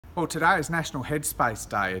Well, today is National Headspace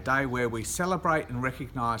Day, a day where we celebrate and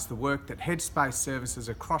recognise the work that Headspace services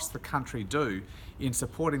across the country do in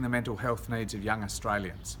supporting the mental health needs of young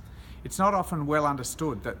Australians. It's not often well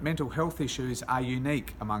understood that mental health issues are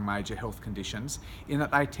unique among major health conditions in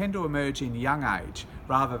that they tend to emerge in young age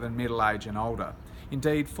rather than middle age and older.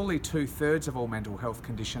 Indeed, fully 2/3 of all mental health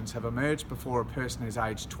conditions have emerged before a person is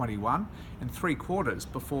aged 21 and 3/4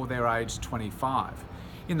 before they're aged 25.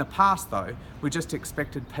 In the past though, we just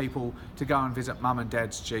expected people to go and visit mum and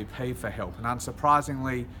dad's GP for help, and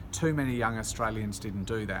unsurprisingly, too many young Australians didn't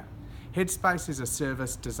do that. Headspace is a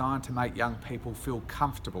service designed to make young people feel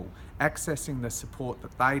comfortable accessing the support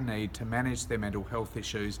that they need to manage their mental health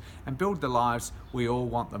issues and build the lives we all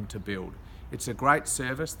want them to build. It's a great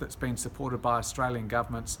service that's been supported by Australian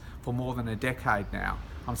governments for more than a decade now.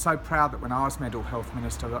 I'm so proud that when I was Mental Health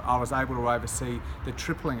Minister, I was able to oversee the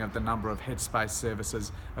tripling of the number of Headspace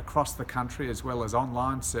services across the country, as well as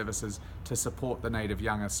online services to support the need of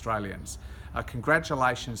young Australians.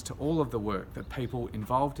 Congratulations to all of the work that people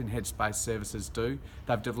involved in Headspace services do.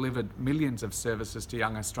 They've delivered millions of services to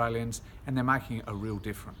young Australians and they're making a real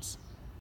difference.